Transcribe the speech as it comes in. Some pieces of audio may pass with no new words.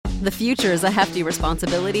The future is a hefty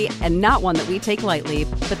responsibility and not one that we take lightly,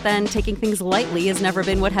 but then taking things lightly has never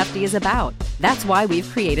been what Hefty is about. That's why we've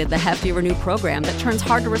created the Hefty Renew program that turns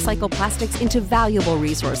hard-to-recycle plastics into valuable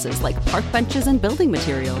resources like park benches and building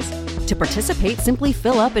materials. To participate, simply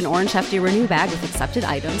fill up an orange Hefty Renew bag with accepted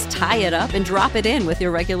items, tie it up, and drop it in with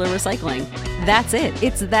your regular recycling. That's it.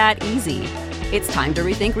 It's that easy. It's time to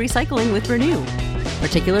rethink recycling with Renew.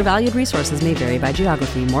 Particular valued resources may vary by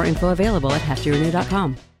geography. More info available at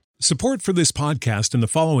heftyrenew.com. Support for this podcast and the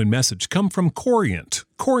following message come from Corient.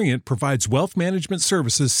 Corient provides wealth management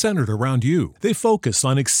services centered around you. They focus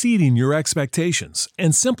on exceeding your expectations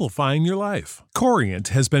and simplifying your life. Corient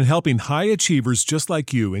has been helping high achievers just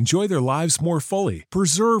like you enjoy their lives more fully,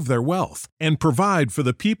 preserve their wealth, and provide for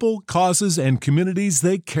the people, causes, and communities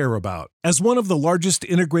they care about. As one of the largest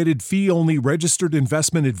integrated fee-only registered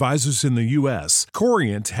investment advisors in the U.S.,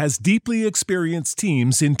 Corient has deeply experienced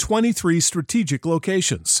teams in 23 strategic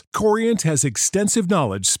locations. Corient has extensive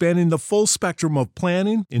knowledge spanning the full spectrum of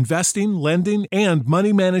planning, investing, lending, and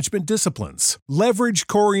money management disciplines. Leverage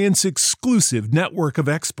Corient's exclusive network of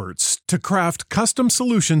experts to craft custom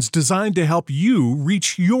solutions designed to help you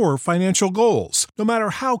reach your financial goals, no matter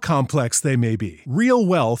how complex they may be. Real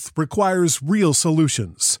wealth requires real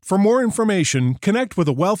solutions. For more information, connect with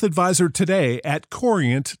a wealth advisor today at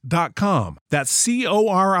Corient.com. That's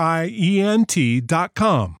Corient.com.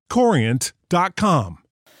 Corient.com.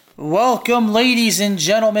 Welcome, ladies and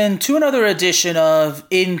gentlemen, to another edition of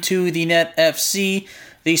Into the Net FC,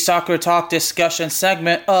 the soccer talk discussion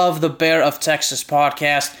segment of the Bear of Texas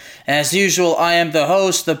podcast. As usual, I am the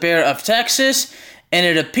host, the Bear of Texas, and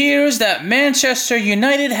it appears that Manchester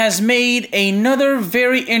United has made another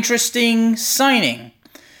very interesting signing.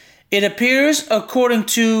 It appears, according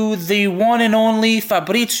to the one and only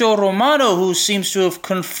Fabrizio Romano, who seems to have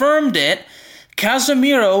confirmed it,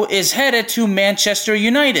 Casemiro is headed to Manchester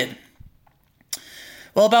United.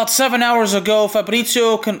 Well, about 7 hours ago,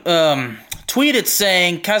 Fabrizio tweeted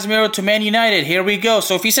saying, Casemiro to Man United, here we go.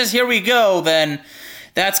 So if he says here we go, then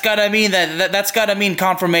that's gotta mean that's gotta mean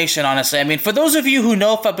confirmation, honestly. I mean, for those of you who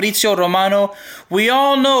know Fabrizio Romano, we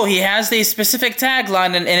all know he has a specific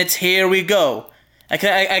tagline, and it's here we go. I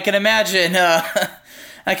can imagine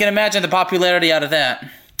I can imagine the popularity out of that.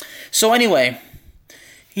 So anyway,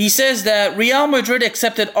 he says that Real Madrid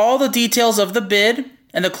accepted all the details of the bid,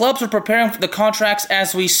 and the clubs are preparing for the contracts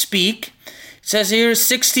as we speak. It says here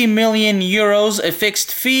 60 million euros, a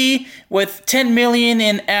fixed fee, with 10 million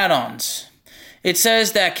in add-ons. It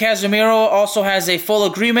says that Casemiro also has a full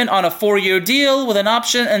agreement on a 4-year deal with an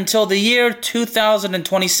option until the year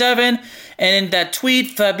 2027. And in that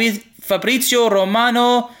tweet, Fabrizio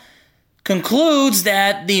Romano concludes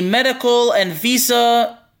that the medical and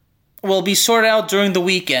visa will be sorted out during the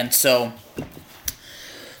weekend. So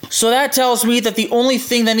that tells me that the only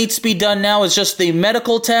thing that needs to be done now is just the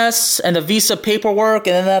medical tests and the visa paperwork,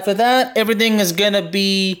 and then after that, everything is going to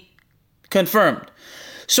be confirmed.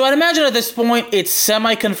 So I'd imagine at this point, it's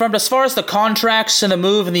semi-confirmed. As far as the contracts and the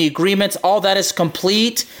move and the agreements, all that is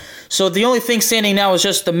complete. So the only thing standing now is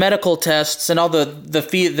just the medical tests and all the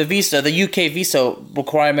visa, the UK visa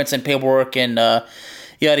requirements and paperwork and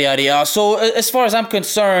yada, yada, yada. So as far as I'm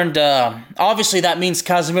concerned, obviously that means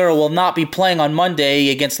Casemiro will not be playing on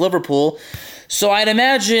Monday against Liverpool. So I'd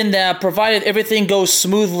imagine that provided everything goes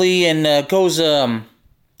smoothly and goes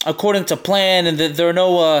according to plan and that there are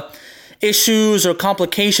no issues or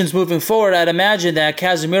complications moving forward, I'd imagine that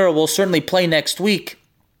Casemiro will certainly play next week.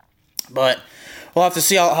 But we'll have to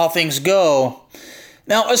see how things go.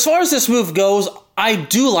 Now, as far as this move goes, I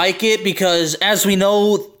do like it because, as we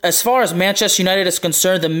know, as far as Manchester United is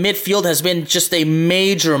concerned, the midfield has been just a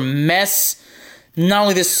major mess. Not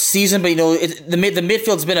only this season, but, the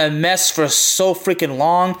midfield's been a mess for so freaking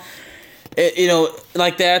long.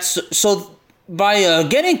 Like that. So by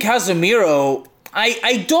getting Casemiro,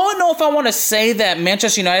 I don't know if I want to say that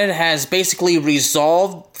Manchester United has basically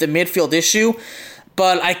resolved the midfield issue,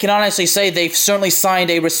 but I can honestly say they've certainly signed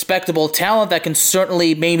a respectable talent that can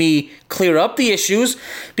certainly maybe clear up the issues,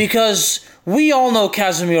 because we all know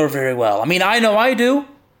Casemiro very well. I mean, I know I do.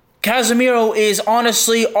 Casemiro is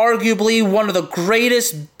honestly, arguably, one of the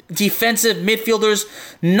greatest defensive midfielders,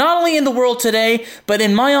 not only in the world today, but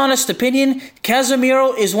in my honest opinion,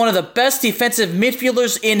 Casemiro is one of the best defensive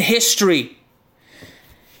midfielders in history.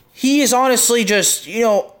 He is honestly just,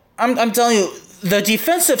 I'm telling you, the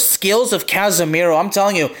defensive skills of Casemiro, I'm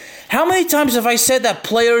telling you, how many times have I said that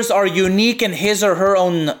players are unique in his or her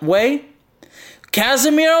own way?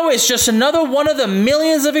 Casemiro is just another one of the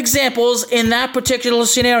millions of examples in that particular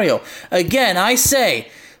scenario. Again, I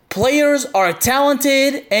say, players are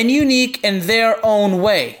talented and unique in their own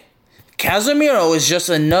way. Casemiro is just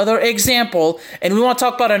another example, and we want to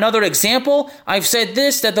talk about another example. I've said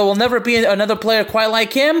this, that there will never be another player quite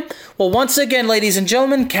like him. Well, once again, ladies and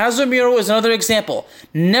gentlemen, Casemiro is another example.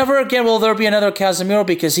 Never again will there be another Casemiro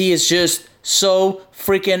because he is just so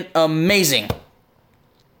freaking amazing.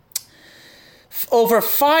 Over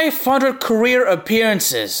 500 career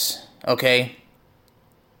appearances, okay?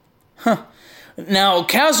 Now,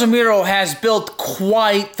 Casemiro has built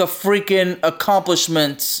quite the freaking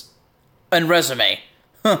accomplishments and resume.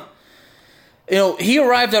 He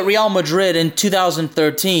arrived at Real Madrid in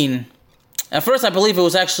 2013. At first, I believe it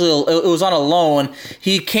was on a loan.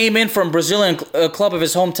 He came in from Brazilian club of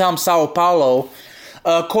his hometown, Sao Paulo.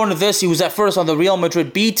 According to this, he was at first on the Real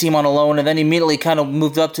Madrid B team on a loan, and then immediately kind of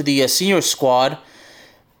moved up to the senior squad.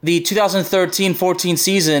 The 2013-14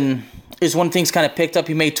 season is when things kind of picked up.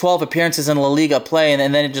 He made 12 appearances in La Liga play,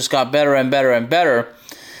 and then it just got better and better and better.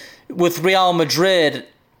 With Real Madrid,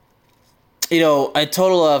 a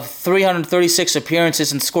total of 336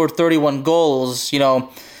 appearances and scored 31 goals.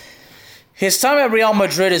 His time at Real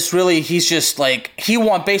Madrid is really, he's just like, he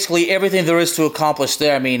won basically everything there is to accomplish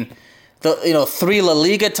there. I mean, 3 La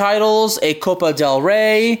Liga titles, a Copa del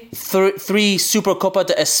Rey, 3 Supercopa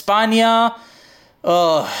de España,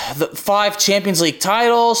 5 Champions League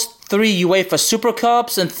titles, 3 UEFA Super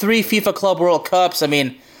Cups, and 3 FIFA Club World Cups. I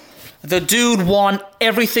mean, the dude won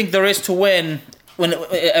everything there is to win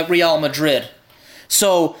at Real Madrid.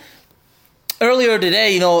 So earlier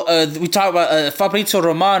today, we talked about Fabrizio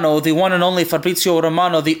Romano, the one and only Fabrizio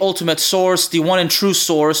Romano, the ultimate source, the one and true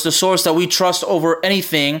source, the source that we trust over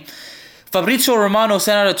anything. Fabrizio Romano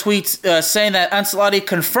sent out a tweet saying that Ancelotti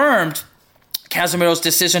confirmed Casemiro's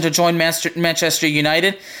decision to join Manchester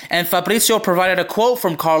United, and Fabrizio provided a quote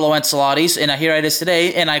from Carlo Ancelotti's, and here it is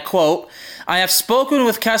today, and I quote, "I have spoken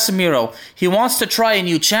with Casemiro. He wants to try a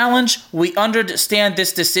new challenge. We understand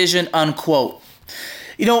this decision," unquote.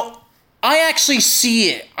 I actually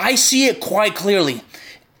see it. I see it quite clearly.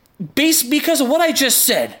 Because of what I just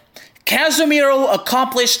said, Casemiro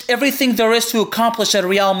accomplished everything there is to accomplish at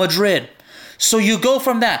Real Madrid. So you go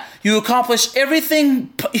from that. You accomplish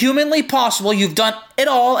everything humanly possible. You've done it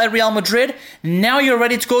all at Real Madrid. Now you're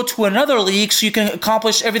ready to go to another league so you can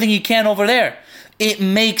accomplish everything you can over there. It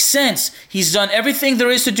makes sense. He's done everything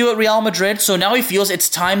there is to do at Real Madrid, so now he feels it's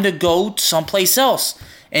time to go someplace else.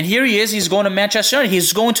 And here he is. He's going to Manchester United.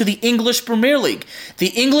 He's going to the English Premier League. The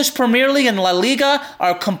English Premier League and La Liga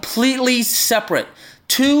are completely separate.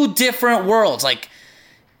 2 different worlds, like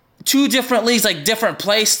 2 different leagues, like different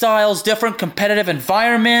play styles, different competitive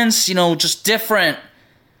environments, just different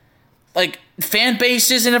like fan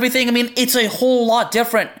bases and everything. I mean, it's a whole lot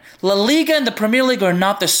different. La Liga and the Premier League are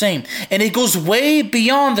not the same. And it goes way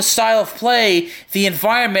beyond the style of play, the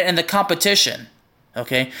environment, and the competition.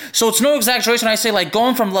 Okay? So it's no exaggeration when I say, like,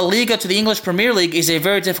 going from La Liga to the English Premier League is a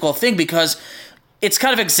very difficult thing because it's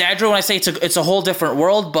kind of exaggerated when I say it's a whole different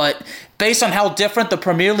world, but based on how different the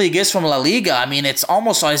Premier League is from La Liga, I mean, it's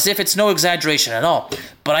almost as if it's no exaggeration at all.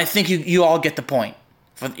 But I think you all get the point.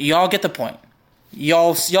 You all get the point.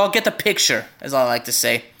 Y'all get the picture, as I like to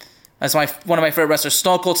say. As one of my favorite wrestlers,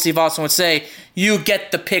 Stone Cold Steve Austin, would say, "You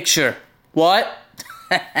get the picture." What?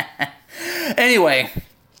 Anyway,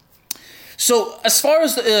 so as far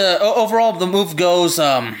as overall the move goes,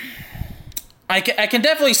 I can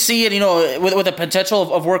definitely see it, with the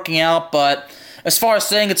potential of working out, but as far as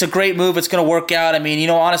saying it's a great move, it's going to work out, I mean,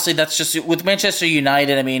 honestly, that's just, with Manchester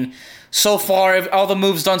United, I mean, so far, all the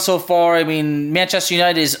moves done so far, I mean, Manchester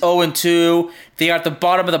United is 0-2, they are at the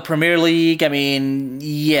bottom of the Premier League, I mean,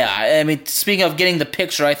 yeah, speaking of getting the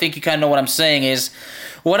picture, I think you kind of know what I'm saying is,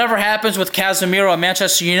 whatever happens with Casemiro at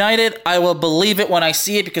Manchester United, I will believe it when I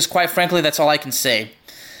see it, because quite frankly, that's all I can say.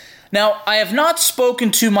 Now, I have not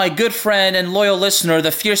spoken to my good friend and loyal listener, the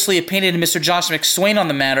fiercely opinionated Mr. Josh McSwain, on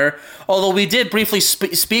the matter, although we did briefly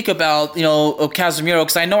speak about, Casemiro,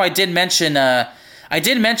 because I know I did mention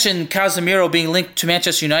Casemiro being linked to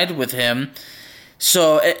Manchester United with him.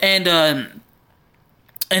 So, and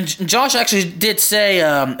Josh actually did say,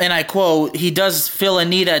 and I quote, he does feel a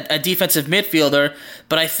need at a defensive midfielder,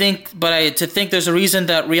 but I think there's a reason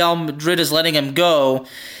that Real Madrid is letting him go.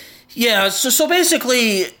 Yeah, so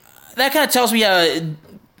basically, that kind of tells me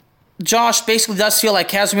Josh basically does feel like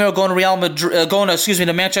Casemiro going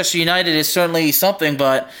to Manchester United is certainly something,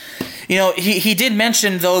 but he did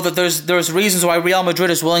mention though that there's reasons why Real Madrid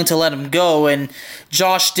is willing to let him go, and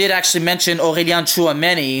Josh did actually mention Aurélien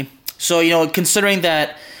Tchouameni. So considering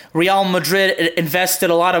that Real Madrid invested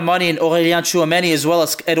a lot of money in Aurélien Tchouameni as well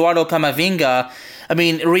as Eduardo Camavinga, I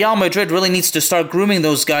mean, Real Madrid really needs to start grooming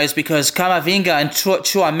those guys because Camavinga and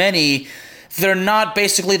Tchouameni, they're not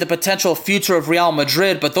basically the potential future of Real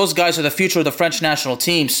Madrid, but those guys are the future of the French national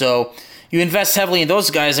team. So you invest heavily in those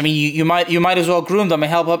guys. I mean, you might as well groom them and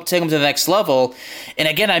help take them to the next level. And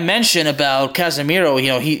again, I mentioned about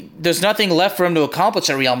Casemiro. There's nothing left for him to accomplish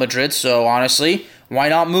at Real Madrid. So honestly, why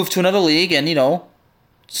not move to another league and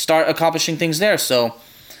start accomplishing things there? So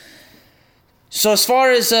as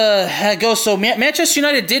far as it goes, so Manchester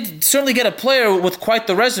United did certainly get a player with quite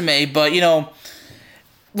the resume, but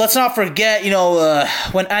let's not forget,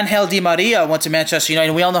 when Angel Di Maria went to Manchester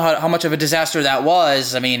United, we all know how much of a disaster that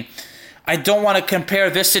was. I mean, I don't want to compare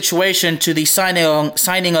this situation to the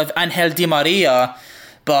signing of Angel Di Maria,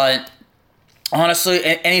 but honestly,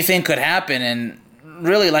 anything could happen. And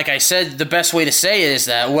really, like I said, the best way to say it is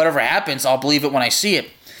that whatever happens, I'll believe it when I see it.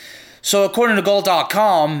 So according to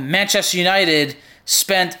Goal.com, Manchester United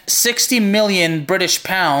spent 60 million British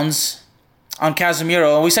pounds on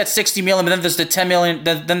Casemiro. We said 60 million, but then there's the 10 million.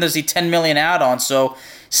 Then there's the 10 million add-on, so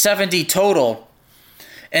 70 total.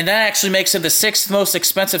 And that actually makes him the 6th most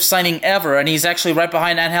expensive signing ever, and he's actually right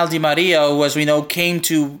behind Angel Di Maria, who, as we know, came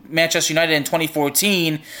to Manchester United in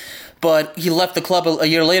 2014, but he left the club a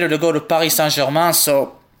year later to go to Paris Saint-Germain.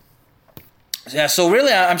 So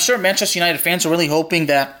really, I'm sure Manchester United fans are really hoping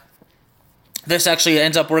that this actually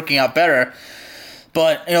ends up working out better.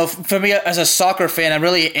 But, for me as a soccer fan, I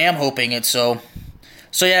really am hoping it. So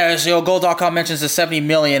yeah, as Goal.com mentions the 70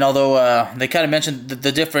 million, although they kind of mentioned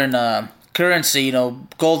the different currency.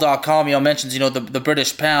 Goal.com mentions the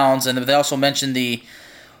British pounds, and they also mentioned the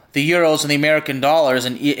euros and the American dollars,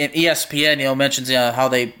 and ESPN mentions how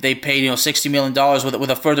they paid $60 million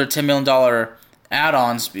with a further $10 million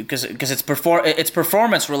add-ons because it's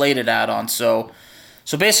performance related add-ons.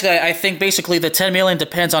 So basically, I think the 10 million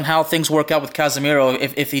depends on how things work out with Casemiro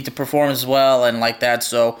if he performs well and like that.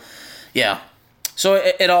 So yeah, so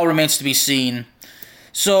it all remains to be seen.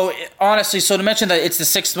 So honestly, to mention that it's the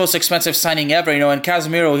 6th most expensive signing ever, and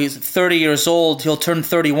Casemiro, he's 30 years old. He'll turn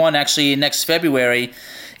 31 actually next February.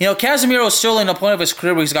 Casemiro is still in a point of his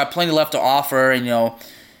career where he's got plenty left to offer, and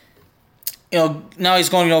now he's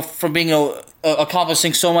going from being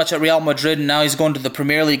accomplishing so much at Real Madrid, and now he's going to the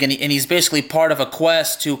Premier League, and he's basically part of a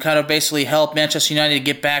quest to kind of basically help Manchester United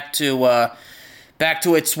get back to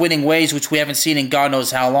its winning ways, which we haven't seen in God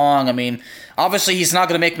knows how long. I mean, obviously he's not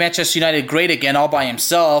going to make Manchester United great again all by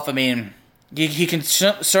himself. I mean, he can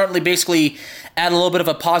certainly basically add a little bit of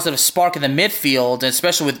a positive spark in the midfield,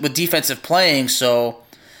 especially with defensive playing. So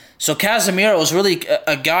Casemiro is really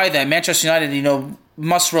a guy that Manchester United,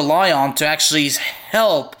 must rely on to actually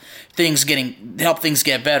help things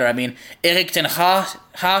get better. I mean, Erik ten Hag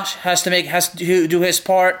has to do his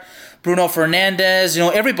part. Bruno Fernandes,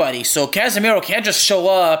 everybody. So Casemiro can't just show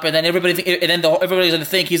up and then everybody's going to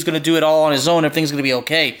think he's going to do it all on his own. Everything's going to be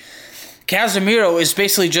okay. Casemiro is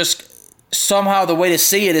basically just somehow the way to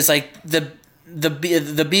see it is like the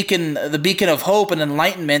beacon of hope and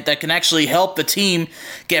enlightenment that can actually help the team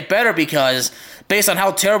get better, because based on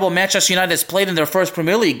how terrible Manchester United has played in their first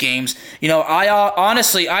Premier League games,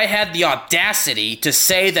 I had the audacity to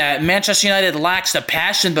say that Manchester United lacks the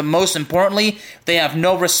passion, but most importantly, they have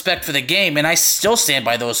no respect for the game, and I still stand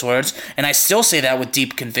by those words, and I still say that with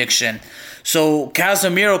deep conviction. So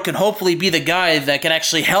Casemiro can hopefully be the guy that can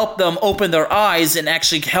actually help them open their eyes and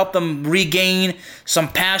actually help them regain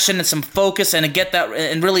some passion and some focus and get that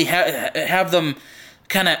and really have them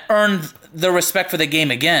kind of earn the respect for the game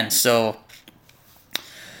again. So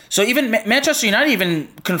even Manchester United even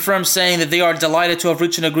confirmed saying that they are delighted to have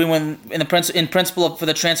reached an agreement in principle for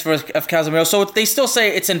the transfer of Casemiro. So they still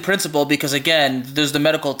say it's in principle because, again, there's the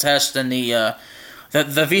medical test and the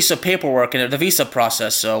visa paperwork and the visa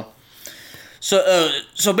process. So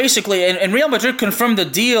basically, and Real Madrid confirmed the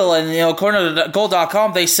deal, and according to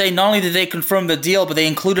Goal.com, they say not only did they confirm the deal, but they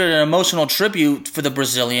included an emotional tribute for the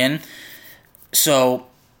Brazilian. So,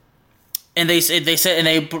 and they said, and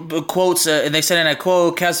I quote,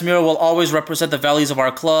 Casemiro will always represent the values of our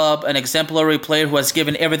club, an exemplary player who has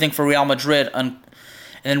given everything for Real Madrid, and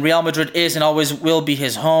Real Madrid is and always will be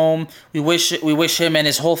his home. We wish him and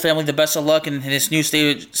his whole family the best of luck in this new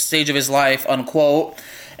stage of his life, unquote.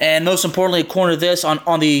 And most importantly, according to this,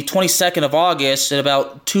 on the 22nd of August, in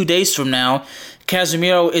about 2 days from now,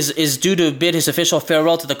 Casemiro is due to bid his official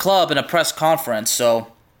farewell to the club in a press conference. So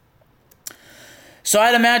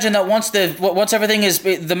I'd imagine that once everything is,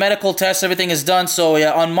 the medical test, everything is done. So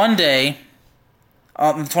yeah, on Monday,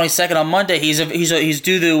 on the 22nd, on Monday, he's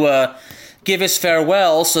due to give his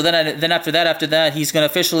farewell. So then after that, he's going to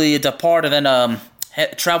officially depart and then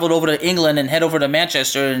travel over to England and head over to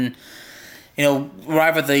Manchester and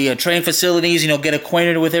arrive at the training facilities, get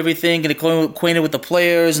acquainted with everything, get acquainted with the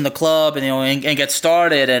players and the club, and and get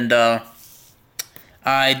started. And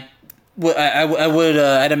I'd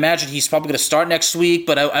imagine he's probably going to start next week,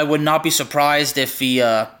 but I would not be surprised if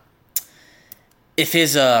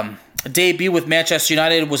his debut with Manchester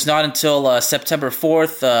United was not until September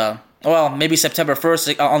 4th. Maybe September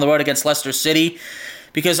 1st on the road against Leicester City.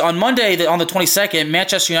 Because on Monday, on the 22nd,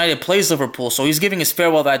 Manchester United plays Liverpool, so he's giving his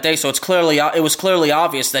farewell that day. So it was clearly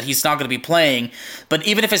obvious that he's not going to be playing. But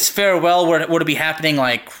even if his farewell were to be happening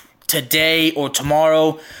like today or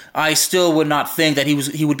tomorrow, I still would not think that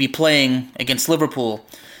he would be playing against Liverpool.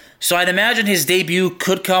 So I'd imagine his debut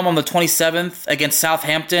could come on the 27th against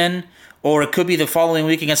Southampton, or it could be the following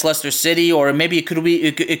week against Leicester City, or maybe it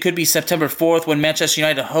could be September 4th when Manchester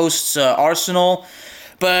United hosts Arsenal.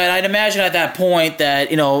 But I'd imagine at that point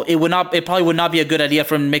that, it probably would not be a good idea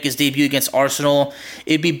for him to make his debut against Arsenal.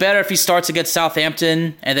 It'd be better if he starts against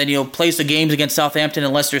Southampton and then, plays the games against Southampton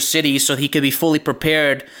and Leicester City so he could be fully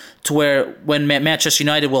prepared to when Manchester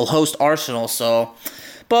United will host Arsenal. So,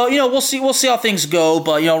 but, we'll see how things go.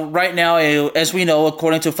 But, right now, as we know,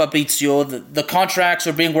 according to Fabrizio, the contracts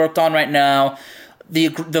are being worked on right now. The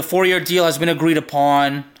 4-year deal has been agreed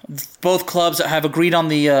upon. Both clubs have agreed on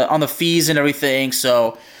the fees and everything,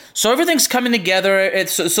 so everything's coming together.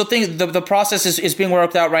 The process is being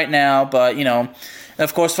worked out right now. But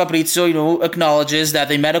of course, Fabrizio acknowledges that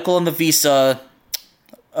the medical and the visa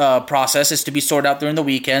process is to be sorted out during the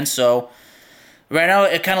weekend. So right now,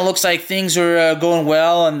 it kind of looks like things are going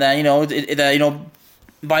well, and that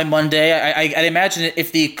by Monday, I'd imagine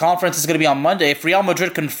if the conference is going to be on Monday, if Real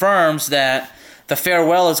Madrid confirms that the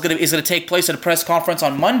farewell is going to take place at a press conference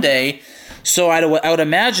on Monday. So I would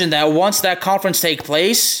imagine that once that conference takes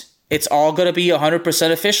place, it's all going to be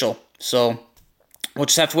 100% official. So we'll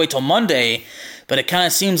just have to wait till Monday. But it kind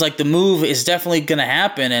of seems like the move is definitely going to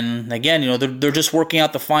happen. And again, they're just working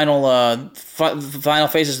out the final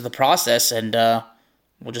phases of the process, and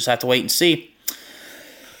we'll just have to wait and see.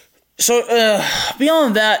 So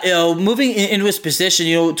beyond that, moving into his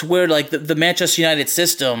position, to where like the Manchester United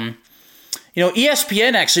system.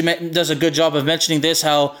 ESPN actually does a good job of mentioning this,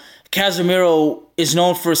 how Casemiro is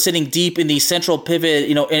known for sitting deep in the central pivot,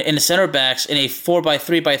 in the center backs in a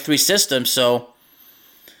 4-3-3 system. So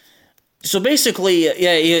basically,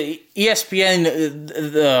 ESPN,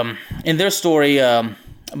 in their story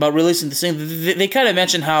about releasing this thing, they kind of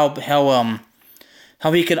mentioned how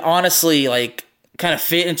he can honestly kind of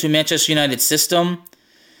fit into Manchester United's system.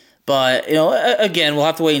 But again, we'll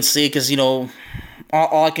have to wait and see, because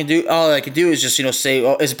all I can do is just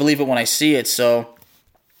is believe it when I see it. So,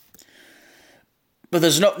 but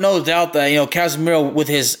there's no doubt that Casemiro, with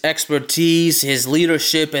his expertise, his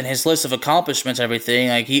leadership, and his list of accomplishments,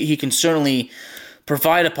 everything, he can certainly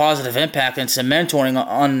provide a positive impact and some mentoring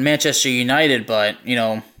on Manchester United. But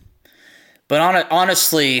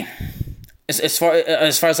honestly, as far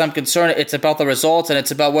as I'm concerned, it's about the results, and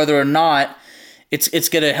it's about whether or not it's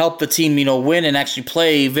going to help the team win and actually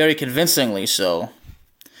play very convincingly. So.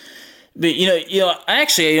 But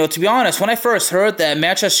actually, to be honest, when I first heard that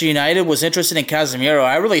Manchester United was interested in Casemiro,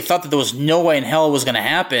 I really thought that there was no way in hell it was going to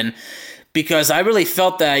happen, because I really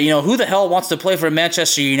felt that who the hell wants to play for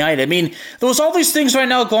Manchester United? I mean, there was all these things right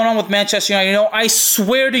now going on with Manchester United. I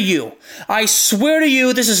swear to you,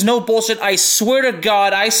 this is no bullshit. I swear to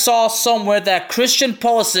God, I saw somewhere that Christian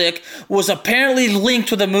Pulisic was apparently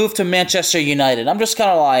linked with a move to Manchester United. I'm just kind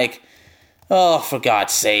of like, oh, for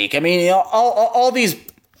God's sake! I mean, all these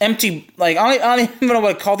empty, I don't even know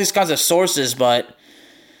what to call these kinds of sources, but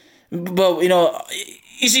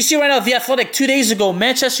you see right now, The Athletic 2 days ago,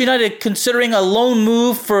 Manchester United considering a loan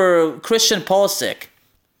move for Christian Pulisic,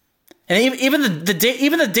 and even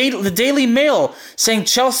the Daily Mail saying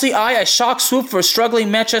Chelsea eye a shock swoop for struggling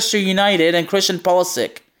Manchester United and Christian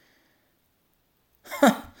Pulisic.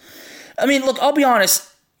 I mean, look, I'll be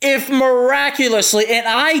honest. If miraculously, and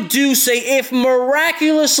I do say if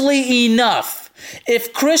miraculously enough,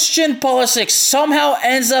 if Christian Pulisic somehow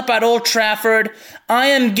ends up at Old Trafford, I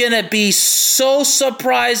am going to be so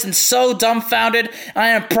surprised and so dumbfounded. I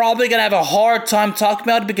am probably going to have a hard time talking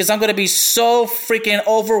about it, because I'm going to be so freaking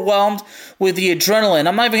overwhelmed with the adrenaline.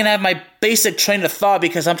 I'm not even going to have my basic train of thought,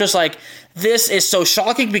 because I'm just like, this is so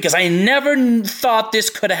shocking, because I never thought this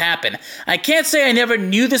could happen. I can't say I never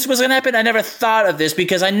knew this was going to happen. I never thought of this,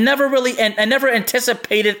 because I never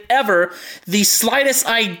anticipated ever the slightest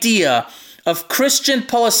idea of Christian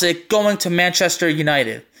Pulisic going to Manchester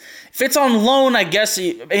United. If it's on loan, I guess,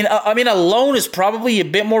 I mean, a loan is probably a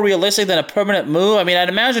bit more realistic than a permanent move. I mean, I'd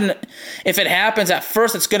imagine if it happens, at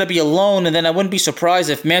first it's going to be a loan, and then I wouldn't be surprised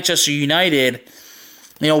if Manchester United,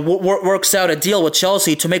 works out a deal with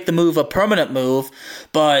Chelsea to make the move a permanent move.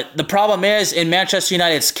 But the problem is, in Manchester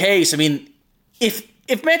United's case, I mean, if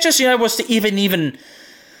Manchester United was to even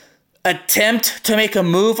attempt to make a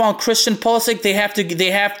move on Christian Pulisic, they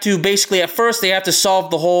have to basically, at first, they have to solve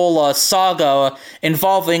the whole saga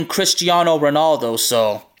involving Cristiano Ronaldo.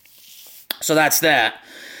 So that's that.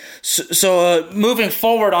 So moving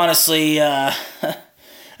forward, honestly,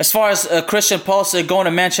 as far as Christian Pulisic going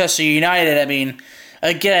to Manchester United, I mean,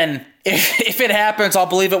 again, if it happens, I'll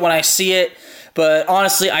believe it when I see it. But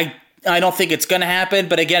honestly, I don't think it's going to happen.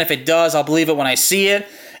 But again, if it does, I'll believe it when I see it.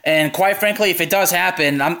 And quite frankly, if it does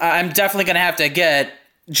happen, I'm definitely going to have to get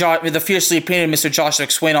the fiercely opinionated Mr. Josh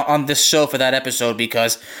McSwain on this show for that episode,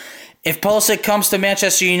 because if Pulisic comes to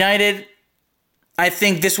Manchester United, I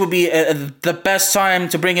think this would be the best time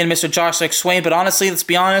to bring in Mr. Josh McSwain. But honestly, let's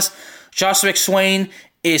be honest, Josh McSwain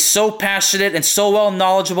is so passionate and so well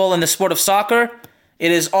knowledgeable in the sport of soccer.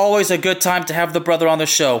 It is always a good time to have the brother on the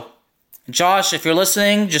show. Josh, if you're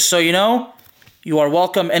listening, just so you know, you are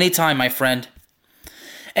welcome anytime, my friend.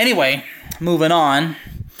 Anyway, moving on.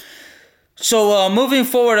 So, moving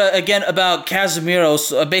forward again about Casemiro,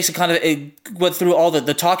 so basically kind of went through all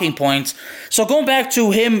the talking points. So, going back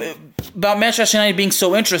to him about Manchester United being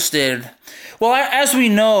so interested. Well, as we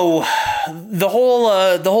know, the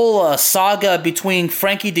whole saga between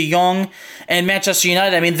Frankie de Jong and Manchester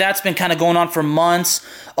United, I mean, that's been kind of going on for months.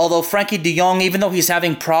 Although Frankie de Jong, even though he's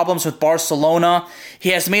having problems with Barcelona, he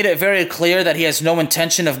has made it very clear that he has no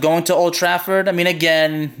intention of going to Old Trafford. I mean,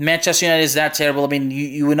 again, Manchester United is that terrible. I mean,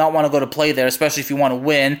 you would not want to go to play there, especially if you want to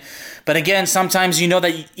win. But again, sometimes you know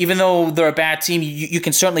that even though they're a bad team, you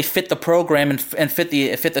can certainly fit the program and fit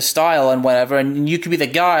the style and whatever, and you could be the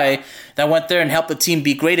guy that went there and helped the team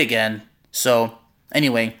be great again. So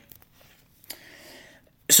anyway,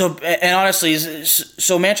 and honestly,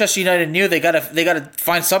 so Manchester United knew they gotta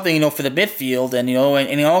find something for the midfield, and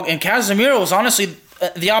and Casemiro was honestly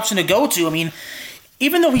the option to go to. I mean,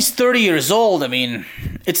 even though he's 30 years old, I mean,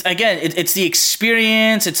 it's the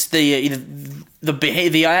experience, it's the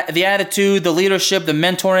attitude, the leadership, the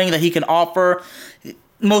mentoring that he can offer.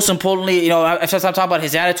 Most importantly, I'm talking about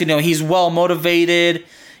his attitude. He's well motivated.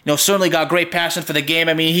 Certainly got great passion for the game.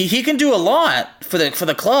 I mean, he can do a lot for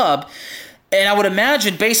the club. And I would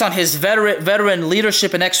imagine, based on his veteran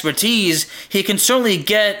leadership and expertise, he can certainly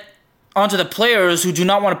get onto the players who do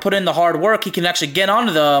not want to put in the hard work. He can actually get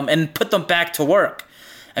onto them and put them back to work.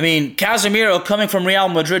 I mean, Casemiro coming from Real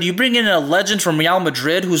Madrid, you bring in a legend from Real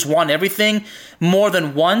Madrid who's won everything more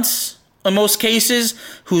than once in most cases,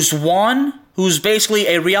 who's basically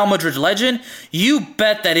a Real Madrid legend. You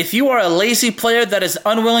bet that if you are a lazy player that is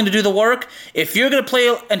unwilling to do the work, if you're going to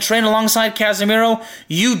play and train alongside Casemiro,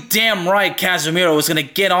 you damn right Casemiro is going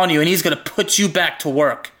to get on you and he's going to put you back to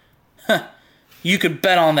work. You could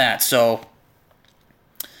bet on that. So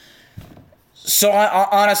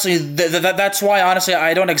honestly, that's why honestly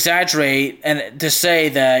I don't exaggerate and to say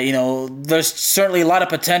that there's certainly a lot of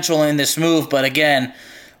potential in this move, but again,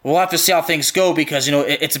 we'll have to see how things go because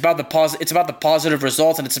it's about the positive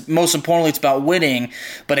results, and it's most importantly it's about winning.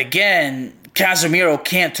 But again, Casemiro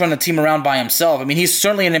can't turn the team around by himself. I mean, he's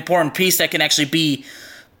certainly an important piece that can actually be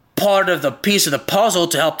part of the piece of the puzzle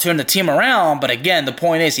to help turn the team around. But again, the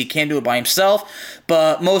point is he can't do it by himself.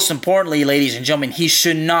 But most importantly, ladies and gentlemen, he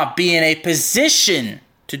should not be in a position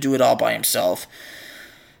to do it all by himself.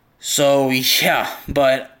 So yeah,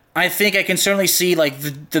 but I think I can certainly see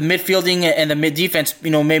the midfielding and the mid defense,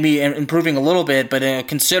 maybe improving a little bit. But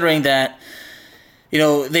considering that,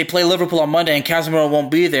 they play Liverpool on Monday and Casemiro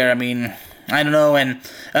won't be there, I mean, I don't know. And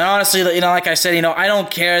honestly, like I said, I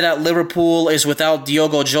don't care that Liverpool is without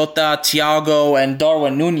Diogo Jota, Thiago, and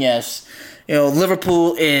Darwin Núñez.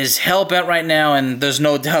 Liverpool is hell-bent right now, and there's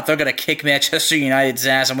no doubt they're going to kick Manchester United's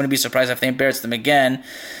ass. I'm going to be surprised if they embarrass them again.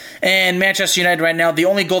 And Manchester United right now, the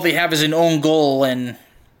only goal they have is an own goal, and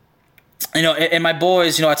and my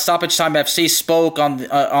boys, at Stoppage Time FC spoke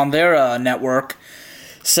on their network,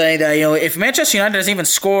 saying that if Manchester United doesn't even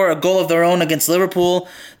score a goal of their own against Liverpool,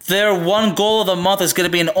 their one goal of the month is going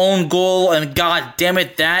to be an own goal, and god damn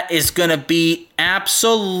it, that is going to be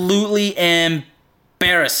absolutely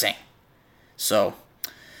embarrassing. So,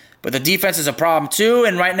 but the defense is a problem too,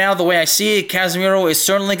 and right now, the way I see it, Casemiro is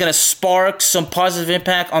certainly going to spark some positive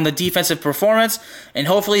impact on the defensive performance, and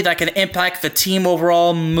hopefully that can impact the team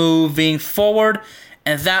overall moving forward.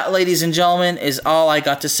 And that, ladies and gentlemen, is all I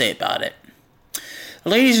got to say about it.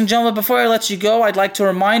 Ladies and gentlemen, before I let you go, I'd like to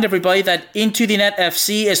remind everybody that Into the Net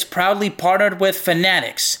FC is proudly partnered with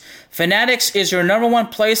Fanatics. Fanatics is your number one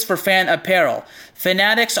place for fan apparel.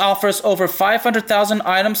 Fanatics offers over 500,000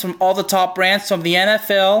 items from all the top brands from the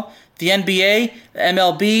NFL, the NBA, the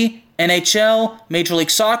MLB, NHL, Major League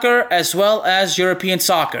Soccer, as well as European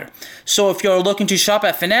soccer. So if you're looking to shop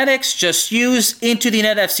at Fanatics, just use Into the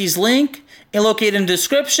Net FC's link and located in the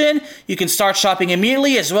description. You can start shopping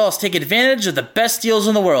immediately as well as take advantage of the best deals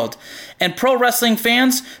in the world. And pro wrestling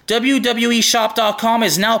fans, WWEshop.com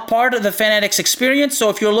is now part of the Fanatics experience, so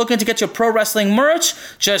if you're looking to get your pro wrestling merch,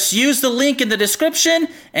 just use the link in the description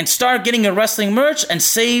and start getting your wrestling merch and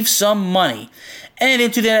save some money. And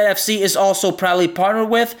Into the Net FC is also proudly partnered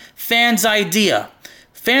with Fans Idea.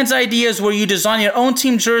 Fans Idea is where you design your own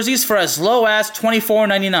team jerseys for as low as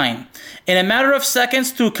 $24.99. In a matter of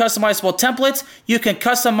seconds, through customizable templates, you can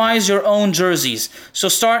customize your own jerseys. So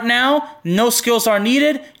start now, no skills are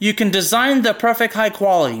needed, you can design the perfect high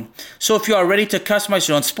quality. So if you are ready to customize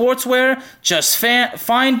your own sportswear, just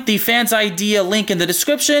find the Fans Idea link in the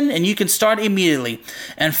description and you can start immediately.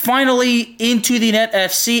 And finally, Into the Net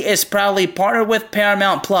FC is proudly partnered with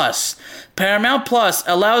Paramount Plus. Paramount Plus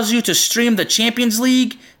allows you to stream the Champions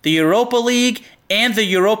League, the Europa League, and the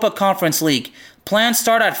Europa Conference League. Plans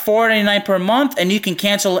start at $4.99 per month and you can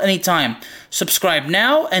cancel anytime. Subscribe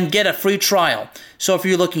now and get a free trial. So if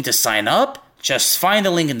you're looking to sign up, just find the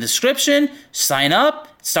link in the description, sign up,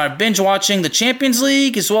 start binge watching the Champions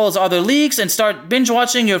League as well as other leagues, and start binge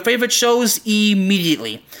watching your favorite shows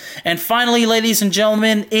immediately. And finally, ladies and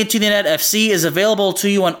gentlemen, Into the Net FC is available to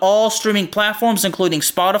you on all streaming platforms including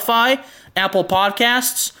Spotify, Apple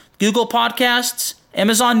Podcasts, Google Podcasts,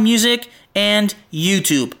 Amazon Music, and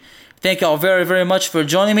YouTube. Thank y'all very, very much for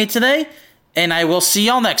joining me today, and I will see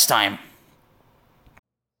y'all next time.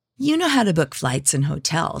 You know how to book flights and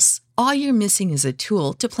hotels. All you're missing is a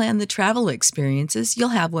tool to plan the travel experiences you'll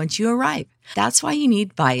have once you arrive. That's why you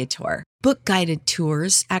need Viator. Book guided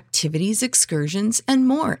tours, activities, excursions, and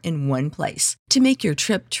more in one place to make your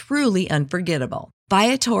trip truly unforgettable.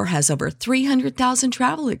 Viator has over 300,000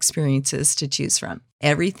 travel experiences to choose from.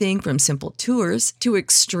 Everything from simple tours to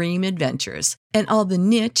extreme adventures and all the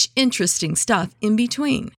niche, interesting stuff in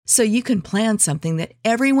between. So you can plan something that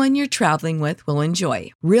everyone you're traveling with will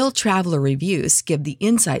enjoy. Real traveler reviews give the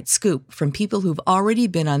inside scoop from people who've already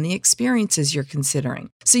been on the experiences you're considering.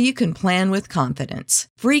 So you can plan with confidence.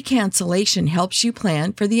 Free cancellation helps you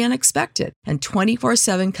plan for the unexpected. And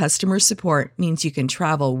 24/7 customer support means you can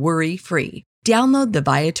travel worry-free. Download the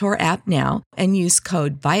Viator app now and use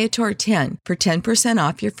code Viator10 for 10%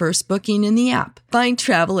 off your first booking in the app. Find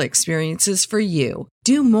travel experiences for you.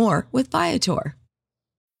 Do more with Viator.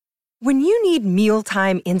 When you need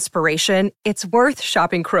mealtime inspiration, it's worth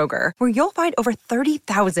shopping Kroger, where you'll find over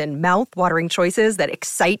 30,000 mouth-watering choices that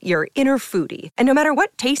excite your inner foodie. And no matter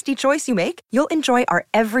what tasty choice you make, you'll enjoy our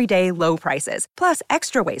everyday low prices, plus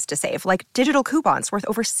extra ways to save, like digital coupons worth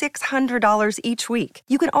over $600 each week.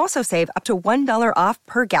 You can also save up to $1 off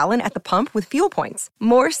per gallon at the pump with fuel points.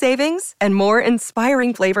 More savings and more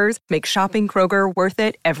inspiring flavors make shopping Kroger worth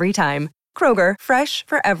it every time. Kroger, fresh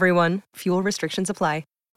for everyone. Fuel restrictions apply.